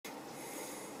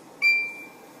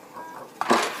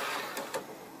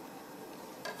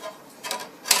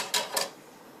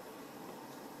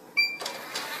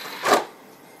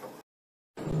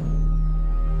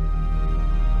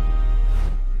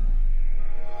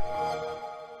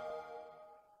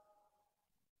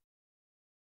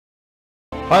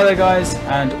Hi there guys,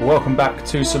 and welcome back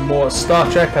to some more Star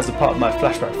Trek as a part of my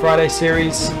Flashback Fridays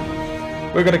series.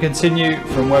 We're going to continue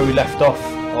from where we left off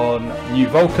on New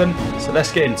Vulcan, so let's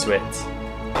get into it.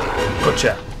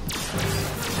 Gotcha.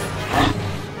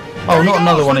 Oh, not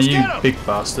another one of you big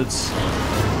bastards.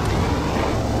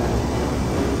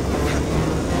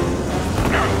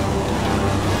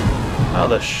 How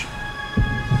the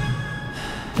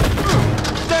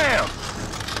Damn!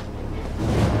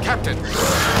 Captain!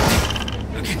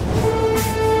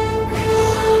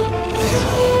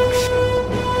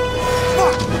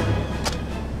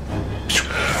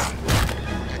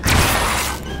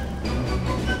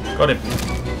 Got him.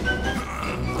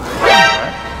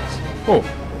 Right. Oh.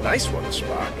 Nice one,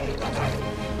 Spock.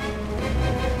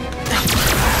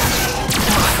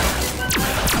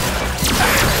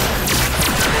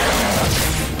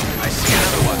 I see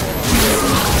another one.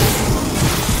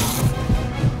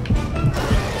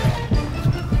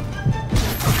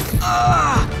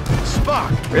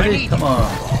 Spock! Really? Come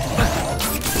on.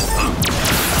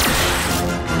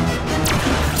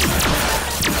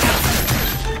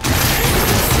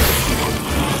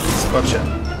 Gotcha.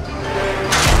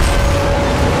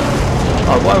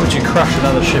 Oh, why would you crash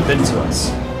another ship into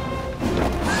us?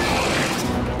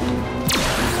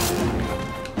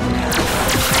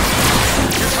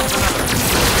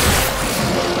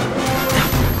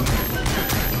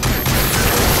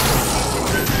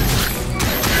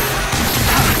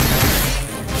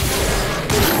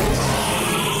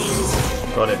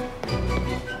 Got it.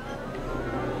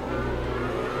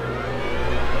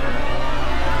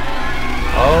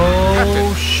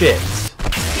 Oh shit.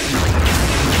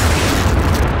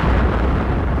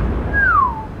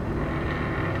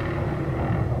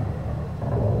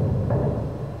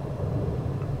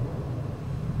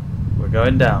 We're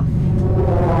going down.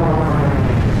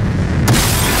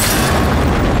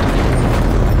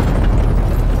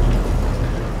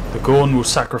 The Gorn will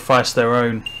sacrifice their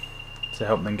own to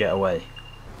help them get away.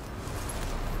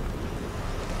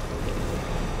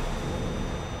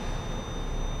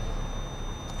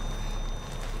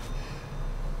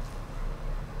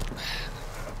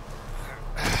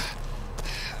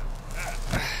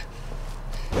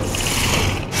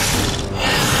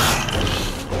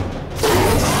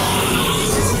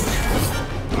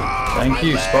 Thank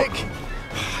you, Spock.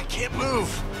 I can't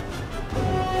move.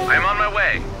 I'm on my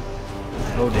way.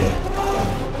 Oh dear.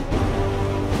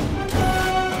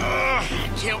 I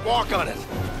can't walk on it.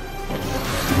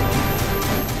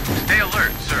 Stay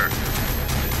alert, sir.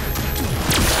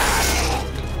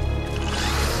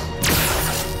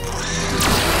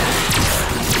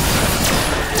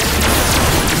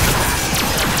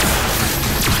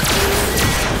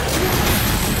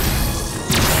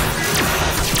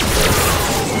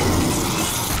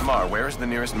 Where is the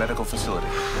nearest medical facility?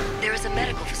 There is a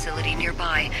medical facility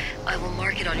nearby. I will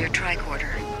mark it on your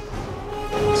tricorder.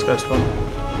 Let's go, Spock.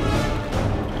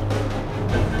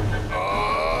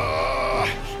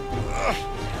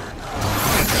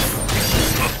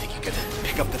 Think you could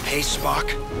pick up the pace, Spock?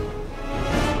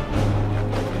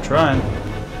 I'm trying.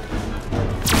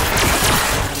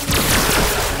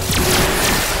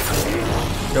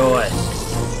 Go away.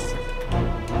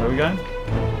 Where are we going?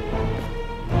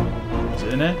 Is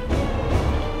it in here?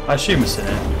 I assume it's in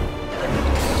here.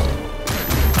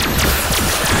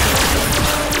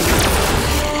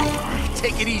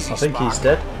 Take it easy, I think Spock. he's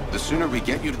dead. The sooner we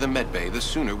get you to the medbay, the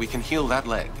sooner we can heal that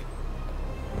leg.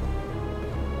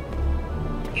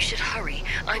 You should hurry.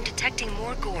 I'm detecting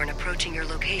more Gorn approaching your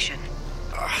location.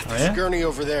 There's yeah? Gurney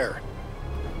over there.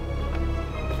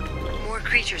 More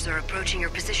creatures are approaching your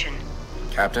position.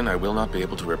 Captain, I will not be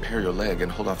able to repair your leg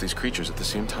and hold off these creatures at the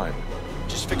same time.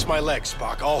 Just fix my leg,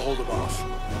 Spock. I'll hold them off.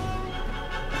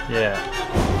 Yeah.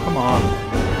 Come on.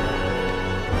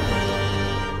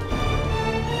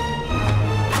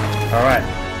 Alright.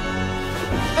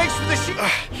 Thanks for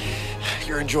the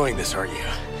You're enjoying this, aren't you?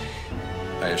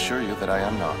 I assure you that I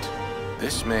am not.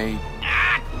 This may...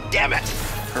 Ah, damn it!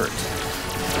 hurt.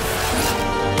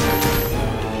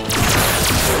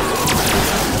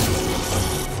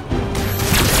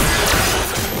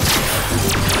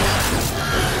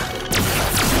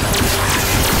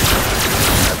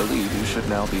 I believe you should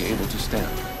now be able to stand.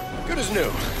 Good as new.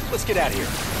 Let's get out of here.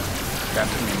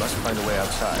 Captain, we must find a way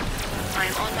outside. I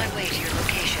am on my way to your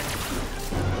location.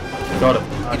 Got it.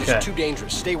 It Okay. is too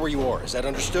dangerous. Stay where you are. Is that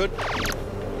understood?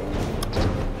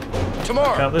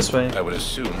 Tomorrow. Out this way. I would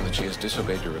assume that she has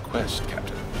disobeyed your request,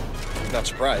 Captain. Not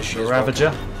surprised. She The is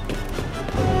Ravager.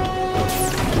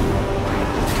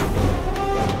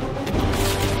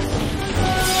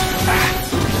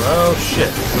 Oh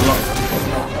shit.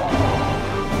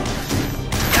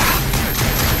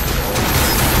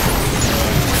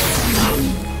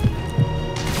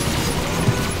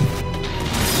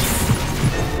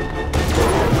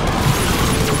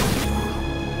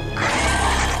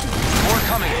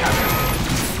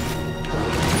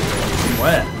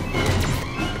 Where?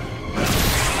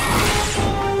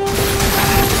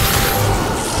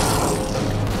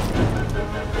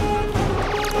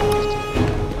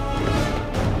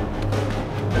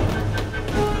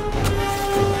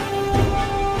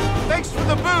 Thanks for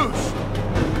the boost!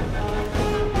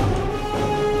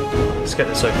 Let's get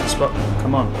this open spot.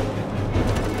 Come on.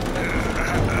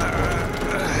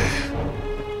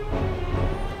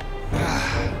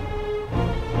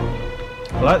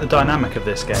 I like the dynamic of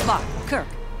this game, Spock, Kirk,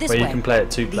 this where way. you can play it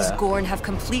two-player. These Gorn have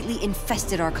completely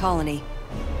infested our colony.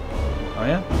 Oh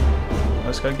yeah?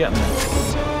 Let's go get them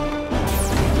then.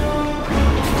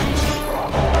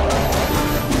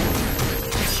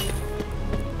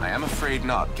 I am afraid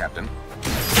not, Captain.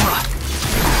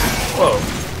 Whoa.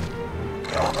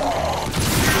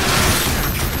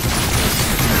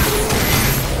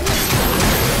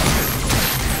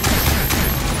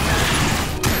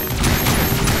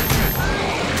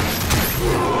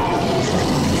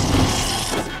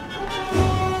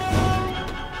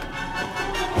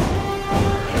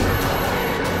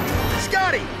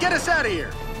 Scotty, get us out of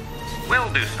here!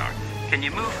 Will do, sir. Can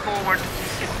you move forward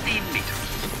 15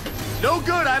 meters? No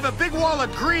good, I have a big wall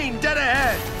of green dead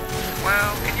ahead!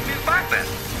 Well, can you move back then?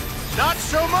 Not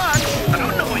so much! I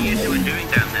don't know what you two are doing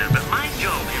down there, but my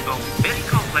job involves very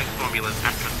complex formulas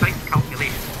and precise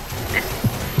calculations.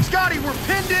 Scotty, we're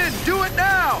pinned in! Do it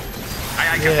now!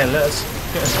 Yeah, let's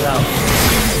get us out.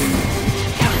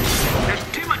 There's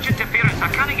too much interference. I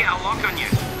can't get a lock on you.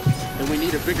 Then we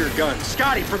need a bigger gun.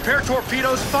 Scotty, prepare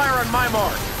torpedoes, fire on my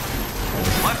mark!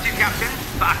 Love you, Captain,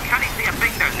 but I can't see a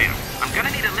thing down there. I'm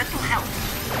gonna need a little help.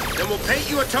 Then we'll paint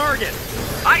you a target!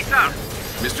 Aye, sir.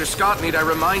 Mr. Scott, need I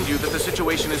remind you that the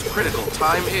situation is critical.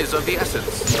 Time is of the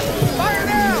essence. Fire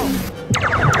now!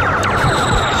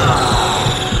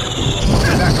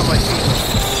 Get back on my feet.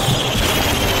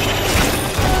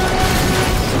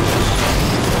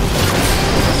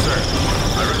 Sir,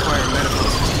 I require medical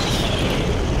assistance.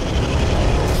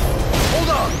 Hold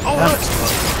on! I'll help!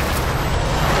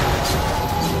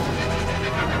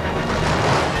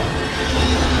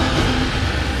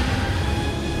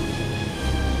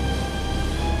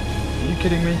 Are you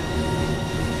kidding me?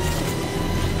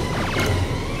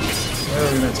 Where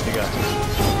are we meant to be going?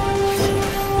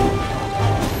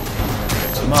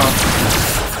 Some up.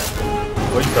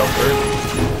 Oh, you fell through.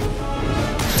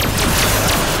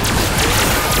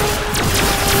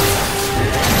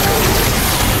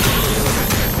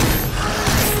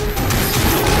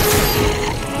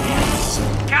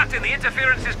 Captain, the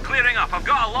interference is clearing up. I've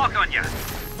got a lock on you.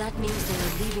 That means they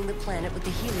are leaving the planet with the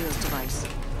Helios device.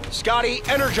 Scotty,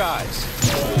 energize!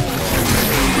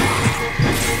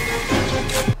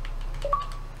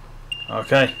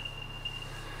 Okay.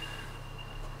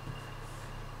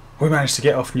 We managed to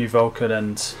get off New Vulcan,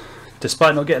 and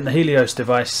despite not getting the Helios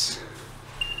device,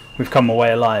 we've come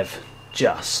away alive.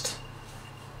 Just.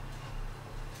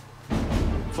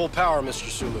 Full power, Mr.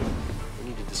 Sulu. We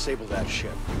need to disable that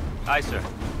ship. Aye, sir.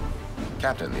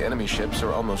 Captain, the enemy ships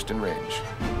are almost in range.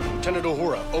 Lieutenant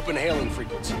Uhura, open hailing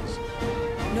frequencies.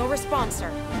 No response, sir.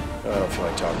 I don't feel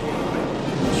like talking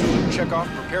anyway. Sulu, check off,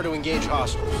 prepare to engage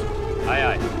hostiles.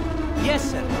 Aye, aye.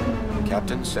 Yes, sir.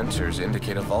 Captain, sensors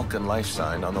indicate a Vulcan life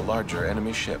sign on the larger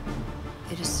enemy ship.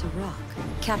 It is Sirach.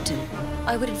 Captain,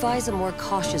 I would advise a more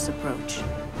cautious approach.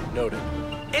 Noted.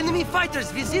 Enemy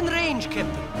fighters within range,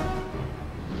 Captain.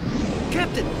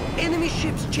 Captain, enemy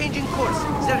ships changing course.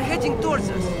 They're heading towards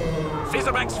us.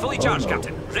 Phaser banks fully charged,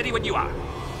 Captain. Ready when you are.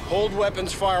 Hold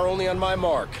weapons, fire only on my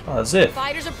mark. Oh, as if.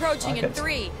 Fighters approaching in Okay.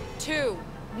 3, 2,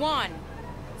 1.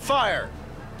 Fire!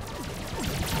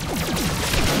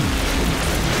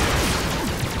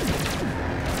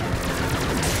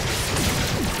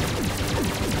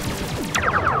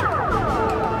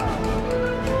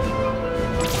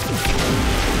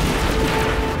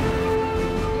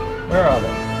 Where are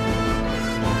they?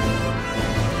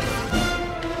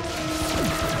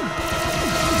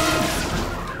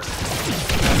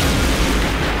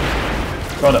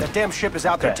 Got That it. damn ship is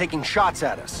out there Okay. taking shots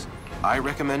at us. I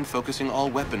recommend focusing all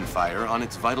weapon fire on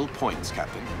its vital points,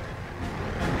 Captain.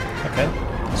 Okay,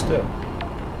 let's do it.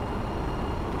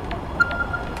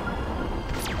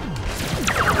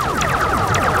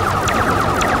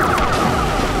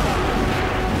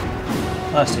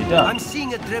 Nicely done. I'm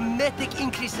seeing a dramatic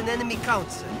increase in enemy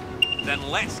counts, sir. Then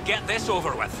let's get this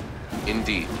over with.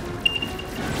 Indeed.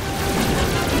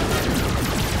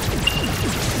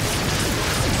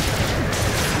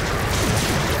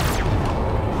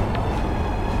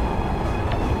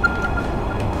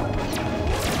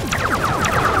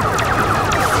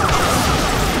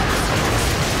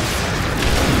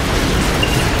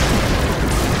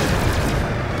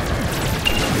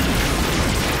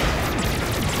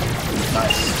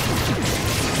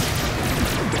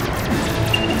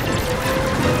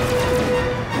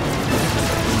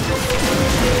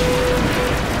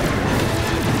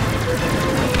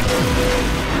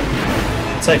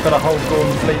 take on a whole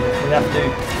Gorn fleet if we have to.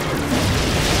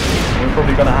 We're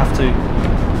probably going to have to.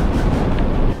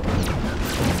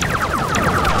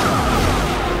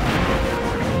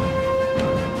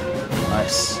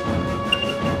 Nice.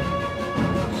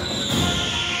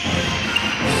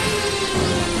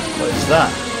 What is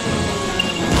that?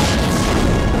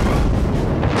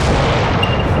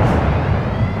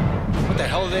 What the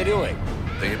hell are they doing?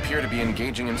 They appear to be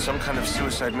engaging in some kind of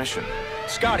suicide mission.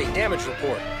 Scotty, damage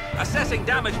report. Assessing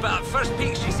damage, but at first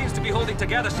peek, she seems to be holding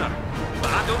together, sir.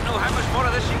 But I don't know how much more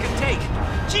of this she can take.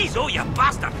 Jeez, oh, you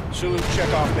bastard! Sulu,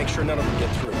 check off, make sure none of them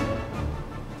get through.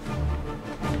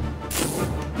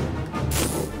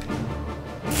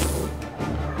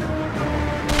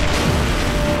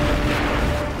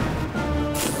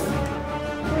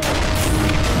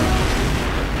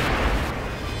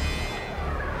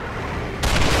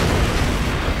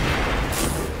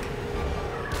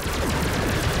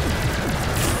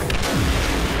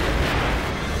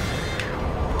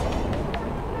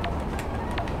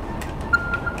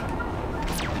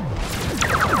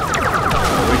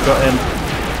 Got him.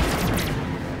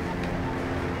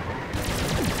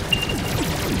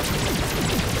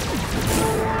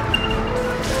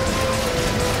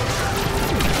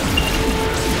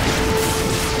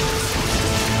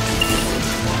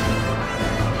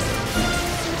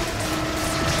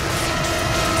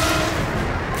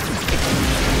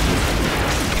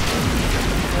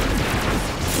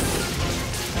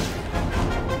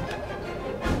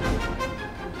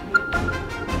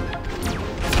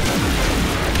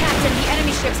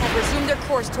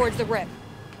 Towards the rip.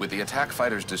 With the attack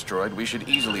fighters destroyed, we should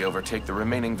easily overtake the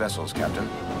remaining vessels, Captain.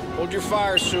 Hold your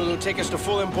fire, Sulu. Take us to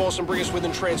full impulse and bring us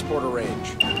within transporter range.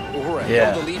 Uhura,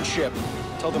 Yeah. hail the lead ship.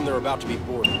 Tell them they're about to be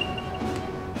boarded.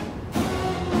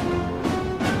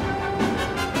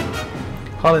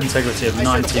 Hull integrity of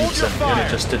 19%. fire. Really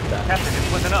just did that. Captain,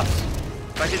 it wasn't us.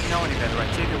 If I didn't know any better,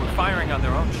 I'd say they were firing on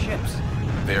their own ships.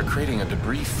 They are creating a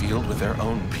debris field with their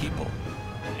own people.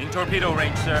 In torpedo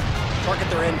range, sir. Target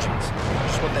their engines.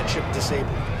 Just want that ship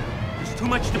disabled. There's too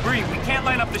much debris. We can't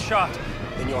line up the shot.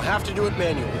 Then you'll have to do it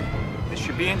manually. This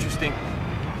should be interesting.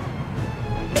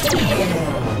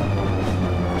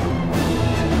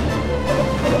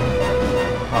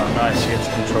 Oh, nice. You get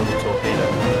to control the torpedo.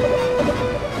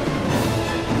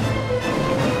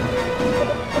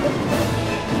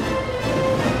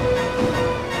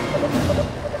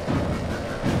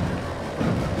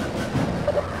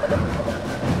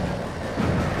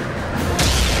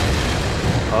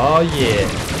 Oh yeah.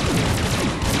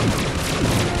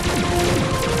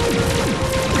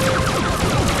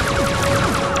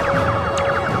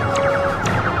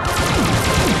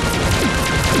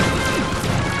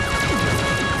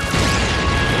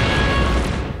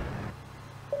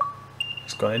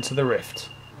 It's gone into the rift.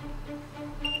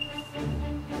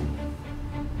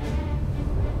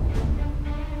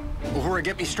 Uhura,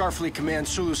 get me Starfleet Command.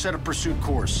 Sulu, set a pursuit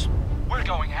course. We're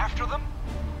going after them?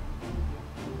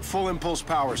 Full impulse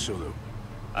power, Sulu.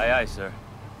 Aye, aye, sir.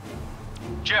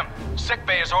 Jim,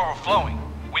 sickbay is overflowing.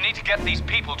 We need to get these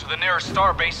people to the nearest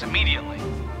starbase immediately.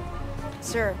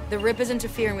 Sir, the rip is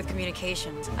interfering with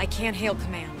communications. I can't hail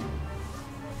command.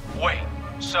 Wait,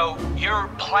 so your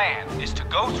plan is to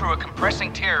go through a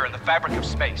compressing tear in the fabric of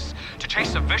space, to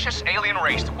chase a vicious alien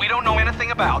race that we don't know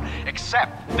anything about,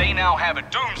 except they now have a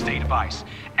doomsday device,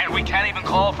 and we can't even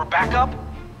call for backup?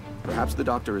 Perhaps the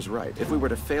Doctor is right. If we were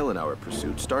to fail in our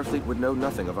pursuit, Starfleet would know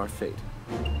nothing of our fate.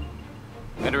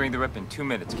 Entering the rip in 2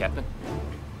 minutes, Captain.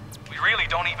 We really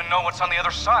don't even know what's on the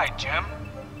other side, Jim.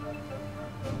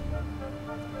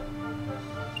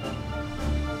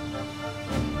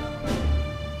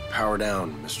 Power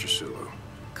down, Mr. Sulu.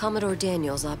 Commodore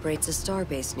Daniels operates a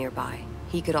starbase nearby.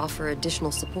 He could offer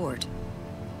additional support.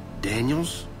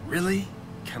 Daniels? Really?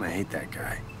 Kinda hate that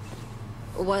guy.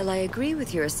 While I agree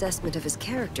with your assessment of his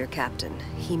character, Captain,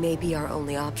 he may be our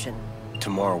only option.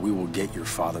 Tomorrow we will get your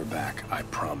father back, I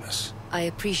promise. I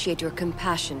appreciate your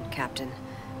compassion, Captain,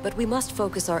 but we must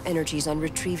focus our energies on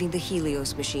retrieving the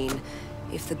Helios machine.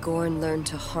 If the Gorn learn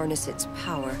to harness its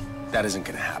power... That isn't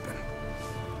gonna happen.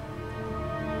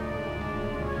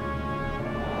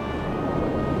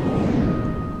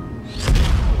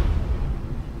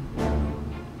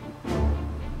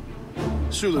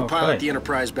 Sulu, Okay. pilot the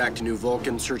Enterprise back to New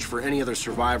Vulcan, search for any other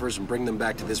survivors, and bring them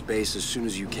back to this base as soon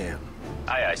as you can.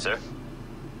 Aye, aye, sir.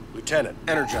 Lieutenant,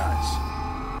 energize.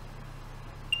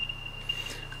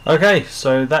 Okay,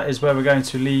 so that is where we're going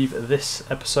to leave this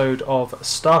episode of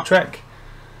Star Trek.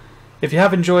 If you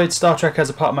have enjoyed Star Trek as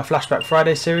a part of my Flashback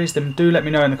Friday series, then do let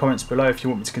me know in the comments below if you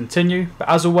want me to continue. But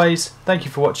as always, thank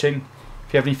you for watching. If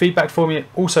If you have any feedback for me,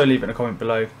 also leave it in a comment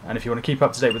below. And if you want to keep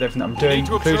up to date with everything that I'm doing,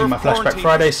 including my Flashback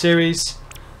Fridays series,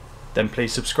 then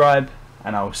please subscribe,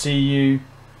 and I will see you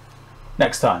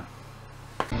next time.